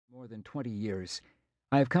more than 20 years,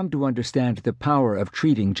 I have come to understand the power of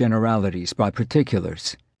treating generalities by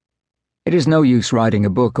particulars. It is no use writing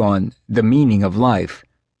a book on the meaning of life,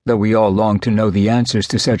 though we all long to know the answers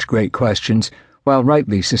to such great questions, while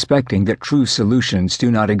rightly suspecting that true solutions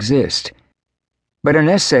do not exist. But an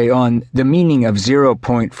essay on the meaning of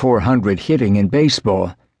 0.400 hitting in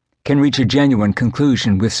baseball can reach a genuine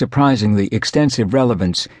conclusion with surprisingly extensive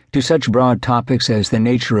relevance to such broad topics as the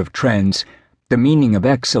nature of trends, the meaning of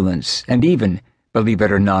excellence, and even, believe it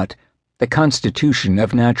or not, the constitution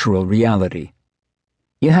of natural reality.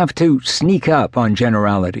 You have to sneak up on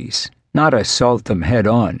generalities, not assault them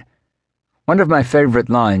head-on. One of my favorite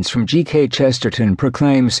lines from G.K. Chesterton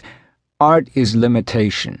proclaims, "Art is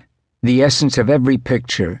limitation. The essence of every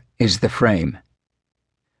picture is the frame."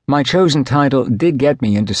 My chosen title did get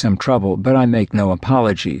me into some trouble, but I make no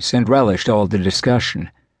apologies and relished all the discussion.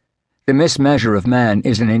 The Mismeasure of Man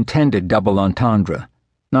is an intended double entendre,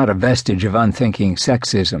 not a vestige of unthinking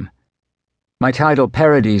sexism. My title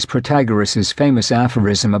parodies Protagoras' famous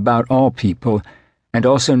aphorism about all people, and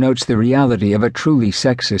also notes the reality of a truly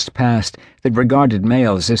sexist past that regarded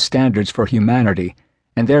males as standards for humanity,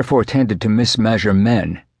 and therefore tended to mismeasure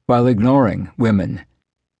men, while ignoring women.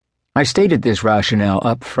 I stated this rationale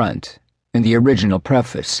up front, in the original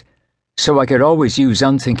preface, so I could always use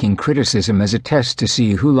unthinking criticism as a test to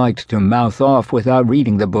see who liked to mouth off without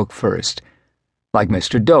reading the book first, like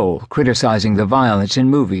Mr. Dole criticizing the violence in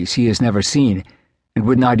movies he has never seen and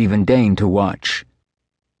would not even deign to watch.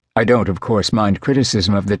 I don't, of course, mind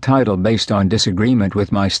criticism of the title based on disagreement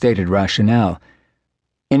with my stated rationale.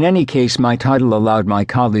 In any case, my title allowed my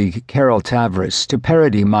colleague Carol Tavris to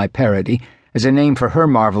parody my parody as a name for her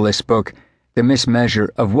marvelous book, The Mismeasure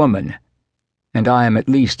of Woman, and I am at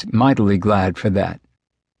least mightily glad for that.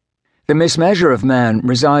 The Mismeasure of Man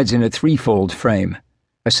resides in a threefold frame,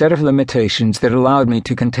 a set of limitations that allowed me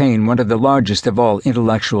to contain one of the largest of all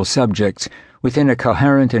intellectual subjects within a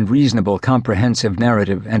coherent and reasonable comprehensive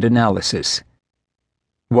narrative and analysis.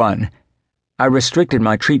 1. I restricted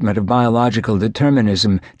my treatment of biological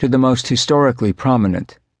determinism to the most historically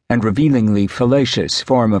prominent and revealingly fallacious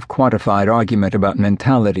form of quantified argument about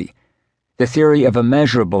mentality, the theory of a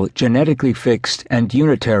measurable, genetically fixed, and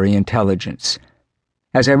unitary intelligence.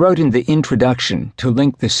 As I wrote in the introduction to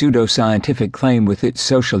link the pseudo-scientific claim with its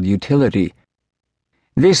social utility,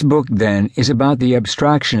 this book, then, is about the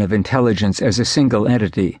abstraction of intelligence as a single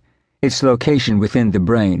entity, its location within the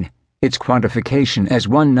brain, its quantification as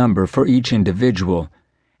one number for each individual,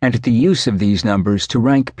 and the use of these numbers to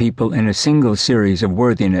rank people in a single series of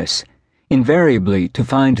worthiness, invariably to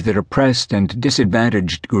find that oppressed and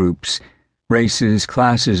disadvantaged groups, races,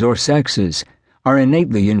 classes, or sexes, are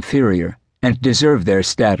innately inferior and deserve their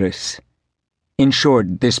status. In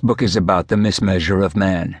short, this book is about the mismeasure of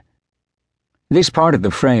man. This part of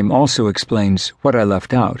the frame also explains what I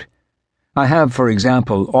left out. I have, for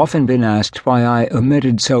example, often been asked why I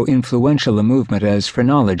omitted so influential a movement as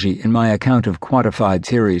phrenology in my account of quantified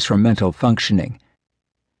theories for mental functioning.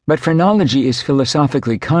 But phrenology is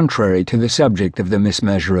philosophically contrary to the subject of the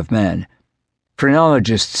mismeasure of man.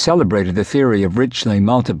 Phrenologists celebrated the theory of richly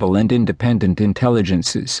multiple and independent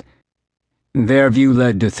intelligences. Their view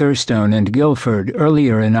led to Thurstone and Guilford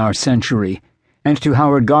earlier in our century, and to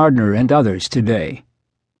Howard Gardner and others today.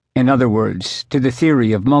 In other words, to the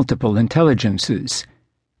theory of multiple intelligences,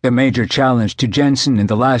 the major challenge to Jensen in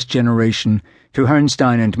the last generation, to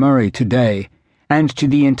Herrnstein and Murray today, and to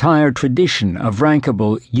the entire tradition of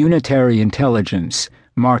rankable unitary intelligence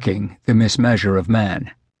marking the mismeasure of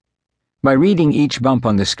man. By reading each bump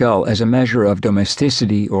on the skull as a measure of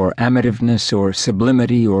domesticity or amativeness or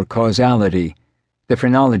sublimity or causality, the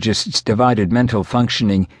phrenologists divided mental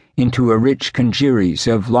functioning into a rich congeries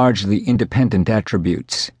of largely independent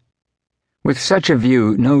attributes. With such a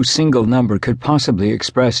view, no single number could possibly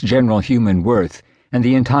express general human worth, and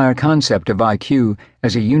the entire concept of IQ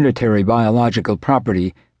as a unitary biological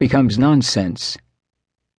property becomes nonsense.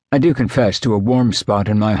 I do confess to a warm spot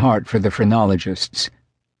in my heart for the phrenologists.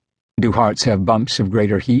 Do hearts have bumps of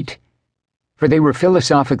greater heat? For they were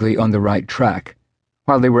philosophically on the right track,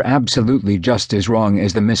 while they were absolutely just as wrong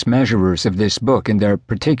as the mismeasurers of this book in their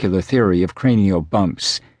particular theory of cranial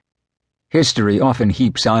bumps. History often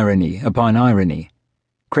heaps irony upon irony.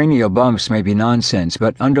 Cranial bumps may be nonsense,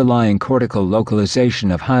 but underlying cortical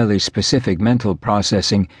localization of highly specific mental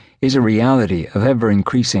processing is a reality of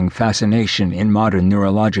ever-increasing fascination in modern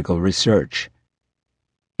neurological research.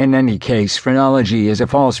 In any case, phrenology is a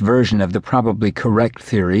false version of the probably correct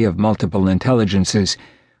theory of multiple intelligences,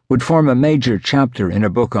 would form a major chapter in a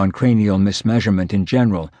book on cranial mismeasurement in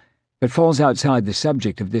general, but falls outside the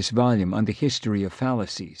subject of this volume on the history of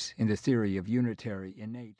fallacies in the theory of unitary innate